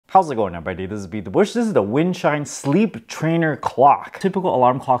How's it going, everybody? This is Beat the Bush. This is the Winshine Sleep Trainer Clock. Typical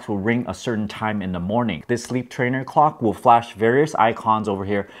alarm clocks will ring a certain time in the morning. This sleep trainer clock will flash various icons over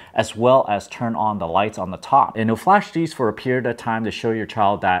here as well as turn on the lights on the top. And it'll flash these for a period of time to show your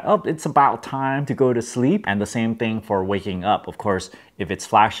child that, oh, it's about time to go to sleep. And the same thing for waking up. Of course, if it's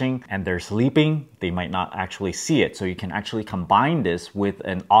flashing and they're sleeping, they might not actually see it. So you can actually combine this with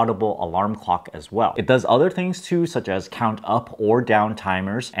an audible alarm clock as well. It does other things too, such as count up or down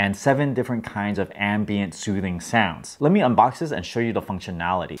timers and 7 different kinds of ambient soothing sounds. Let me unbox this and show you the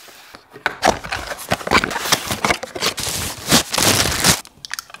functionality.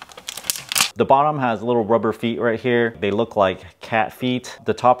 The bottom has little rubber feet right here. They look like cat feet.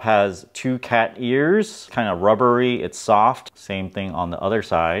 The top has 2 cat ears, kind of rubbery, it's soft. Same thing on the other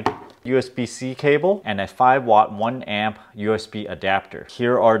side. USB-C cable and a 5-watt 1-amp USB adapter.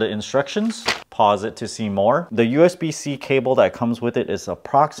 Here are the instructions. Pause it to see more. The USB-C cable that comes with it is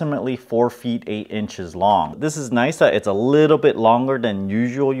approximately 4 feet 8 inches long. This is nice that it's a little bit longer than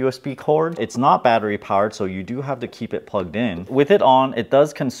usual USB cord. It's not battery powered, so you do have to keep it plugged in. With it on, it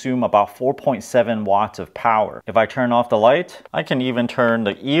does consume about 4.7 watts of power. If I turn off the light, I can even turn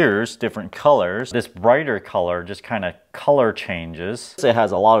the ears different colors. This brighter color just kind of color changes. It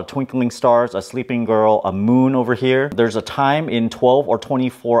has a lot of twinkling stars, a sleeping girl, a moon over here. There's a time in 12 or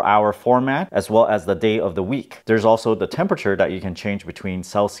 24 hour format, as well as the day of the week. There's also the temperature that you can change between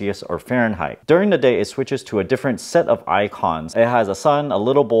Celsius or Fahrenheit. During the day, it switches to a different set of icons. It has a sun, a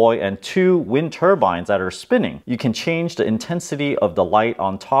little boy, and 2 wind turbines that are spinning. You can change the intensity of the light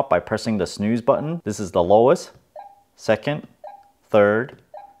on top by pressing the snooze button. This is the lowest, second, third,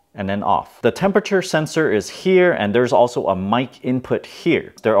 and then off. The temperature sensor is here, and there's also a mic input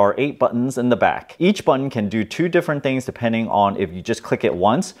here. There are 8 buttons in the back. Each button can do 2 different things depending on if you just click it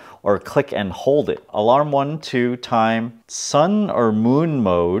once or click and hold it. Alarm 1, 2, time, sun or moon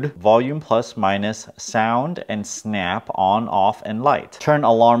mode, volume plus minus, sound and snap, on, off, and light. Turn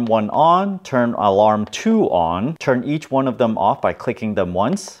alarm 1 on, turn alarm 2 on, turn each one of them off by clicking them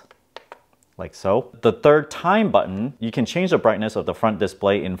once, like so. The third time button, you can change the brightness of the front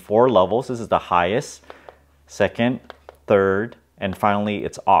display in 4 levels. This is the highest, second, third, and finally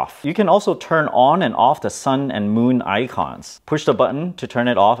it's off. You can also turn on and off the sun and moon icons. Push the button to turn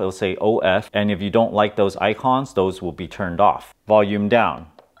it off, it will say OF, and if you don't like those icons, those will be turned off. Volume down.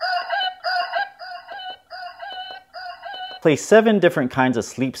 Play 7 different kinds of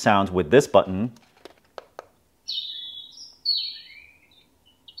sleep sounds with this button.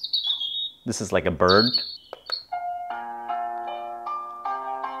 This is like a bird.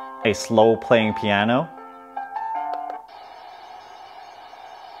 A slow playing piano.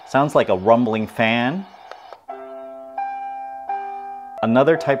 Sounds like a rumbling fan.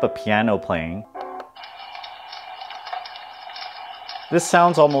 Another type of piano playing. This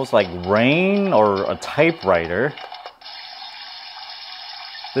sounds almost like rain or a typewriter.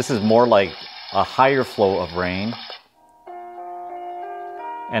 This is more like a higher flow of rain.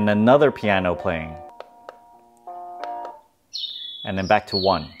 And another piano playing. And then back to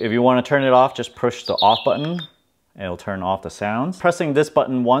 1. If you want to turn it off, just push the off button and it'll turn off the sounds. Pressing this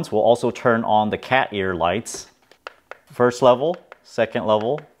button once will also turn on the cat ear lights. First level, second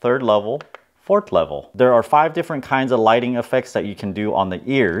level, third level, 4th level. There are 5 different kinds of lighting effects that you can do on the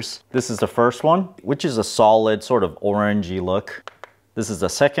ears. This is the first one, which is a solid sort of orangey look. This is the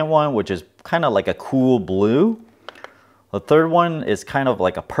second one, which is kind of like a cool blue. The third one is kind of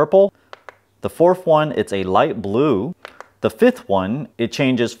like a purple. The 4th one, it's a light blue. The 5th one, it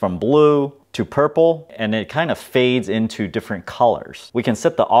changes from blue to purple, and it kind of fades into different colors. We can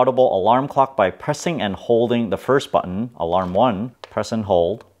set the audible alarm clock by pressing and holding the first button, alarm 1, press and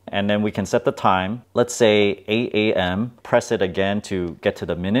hold. And then we can set the time, let's say 8 a.m. Press it again to get to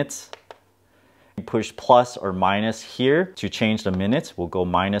the minutes. Push plus or minus here to change the minutes. We'll go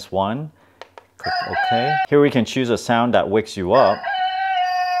 -1. Click OK. Here we can choose a sound that wakes you up.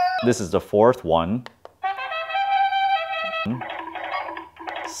 This is the 4th one.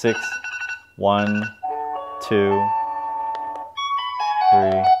 6, 1, 2,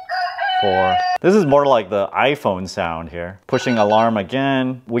 3, 4. This is more like the iPhone sound here. Pushing alarm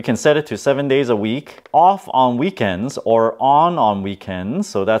again. We can set it to 7 days a week, off on weekends or on weekends.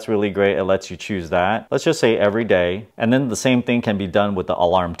 So that's really great. It lets you choose that. Let's just say every day. And then the same thing can be done with the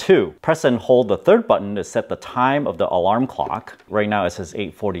alarm 2. Press and hold the 3rd button to set the time of the alarm clock. Right now it says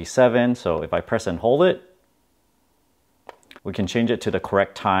 8:47. So if I press and hold it, we can change it to the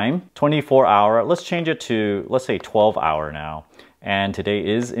correct time. 24 hour. Let's change it to, let's say 12 hour now. And today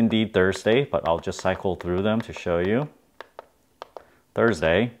is indeed Thursday, but I'll just cycle through them to show you.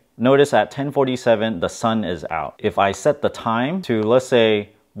 Thursday. Notice at 10:47, the sun is out. If I set the time to, let's say,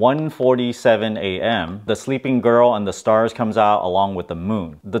 1:47 a.m., the sleeping girl and the stars comes out along with the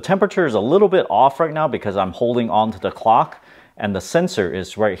moon. The temperature is a little bit off right now because I'm holding on to the clock and the sensor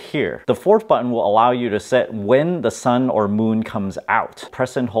is right here. The fourth button will allow you to set when the sun or moon comes out.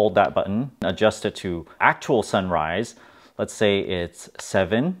 Press and hold that button, adjust it to actual sunrise. Let's say it's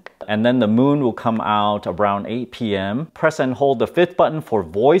 7, and then the moon will come out around 8 p.m. Press and hold the fifth button for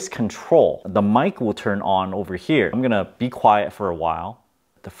voice control. The mic will turn on over here. I'm gonna be quiet for a while.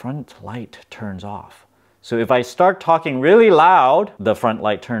 The front light turns off. So if I start talking really loud, the front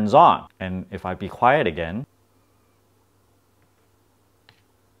light turns on. And if I be quiet again,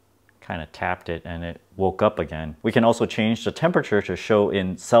 kind of tapped it and it woke up again. We can also change the temperature to show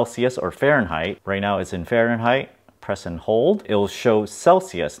in Celsius or Fahrenheit. Right now it's in Fahrenheit. Press and hold, it will show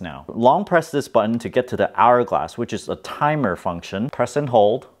Celsius now. Long press this button to get to the hourglass, which is a timer function. Press and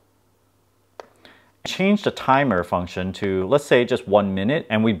hold. Change the timer function to, let's say, just 1 minute,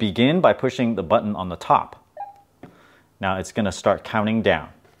 and we begin by pushing the button on the top. Now it's gonna start counting down.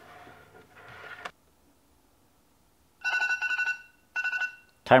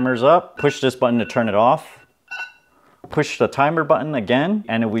 Timer's up. Push this button to turn it off. Push the timer button again,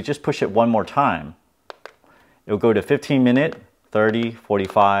 and if we just push it one more time, it'll go to 15 minutes, 30,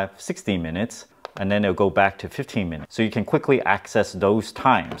 45, 60 minutes, and then it'll go back to 15 minutes. So you can quickly access those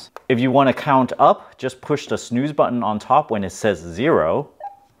times. If you want to count up, just push the snooze button on top when it says 0,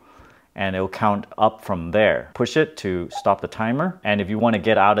 and it'll count up from there. Push it to stop the timer, and if you want to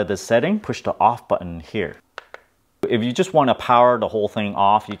get out of this setting, push the off button here. If you just want to power the whole thing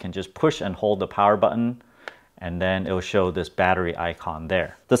off, you can just push and hold the power button, and then it'll show this battery icon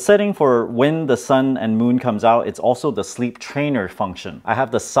there. The setting for when the sun and moon comes out, it's also the sleep trainer function. I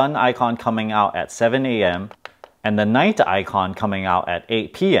have the sun icon coming out at 7 a.m. and the night icon coming out at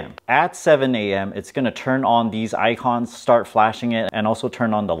 8 p.m. At 7 a.m., it's gonna turn on these icons, start flashing it, and also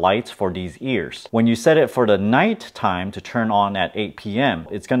turn on the lights for these ears. When you set it for the night time to turn on at 8 p.m.,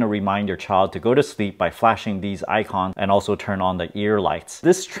 it's gonna remind your child to go to sleep by flashing these icons and also turn on the ear lights.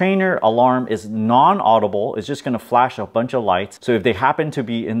 This trainer alarm is non-audible. It's just gonna flash a bunch of lights. So if they happen to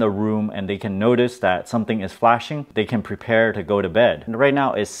be in the room and they can notice that something is flashing, they can prepare to go to bed. And right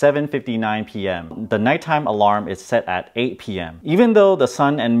now it's 7:59 p.m. The nighttime alarm is set at 8 p.m. Even though the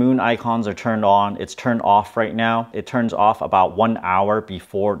sun and moon icons are turned on, it's turned off right now. It turns off about 1 hour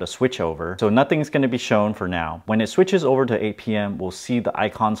before the switchover. So nothing's going to be shown for now. When it switches over to 8 p.m., we'll see the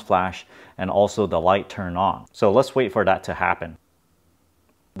icons flash and also the light turn on. So let's wait for that to happen.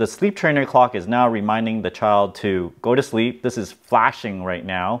 The sleep trainer clock is now reminding the child to go to sleep. This is flashing right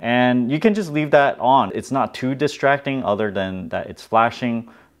now, and you can just leave that on. It's not too distracting other than that it's flashing.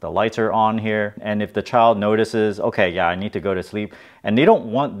 The lights are on here, and if the child notices, okay, yeah, I need to go to sleep, and they don't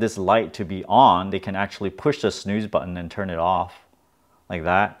want this light to be on, they can actually push the snooze button and turn it off like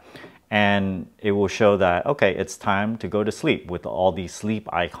that. And it will show that, okay, it's time to go to sleep with all these sleep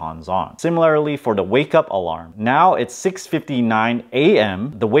icons on. Similarly for the wake up alarm. Now it's 6:59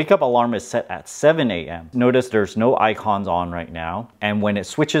 a.m. The wake up alarm is set at 7 a.m. Notice there's no icons on right now. And when it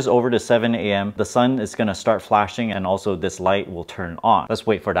switches over to 7 a.m., the sun is gonna start flashing and also this light will turn on. Let's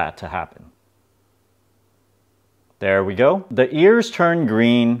wait for that to happen. There we go. The ears turn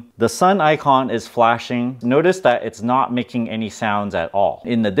green. The sun icon is flashing. Notice that it's not making any sounds at all.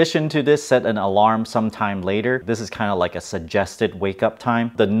 In addition to this, set an alarm sometime later. This is kind of like a suggested wake up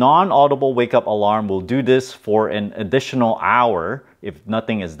time. The non-audible wake up alarm will do this for an additional hour if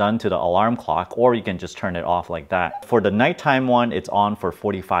nothing is done to the alarm clock, or you can just turn it off like that. For the nighttime one, it's on for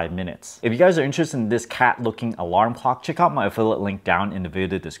 45 minutes. If you guys are interested in this cat-looking alarm clock, check out my affiliate link down in the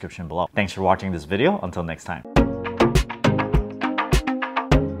video description below. Thanks for watching this video. Until next time.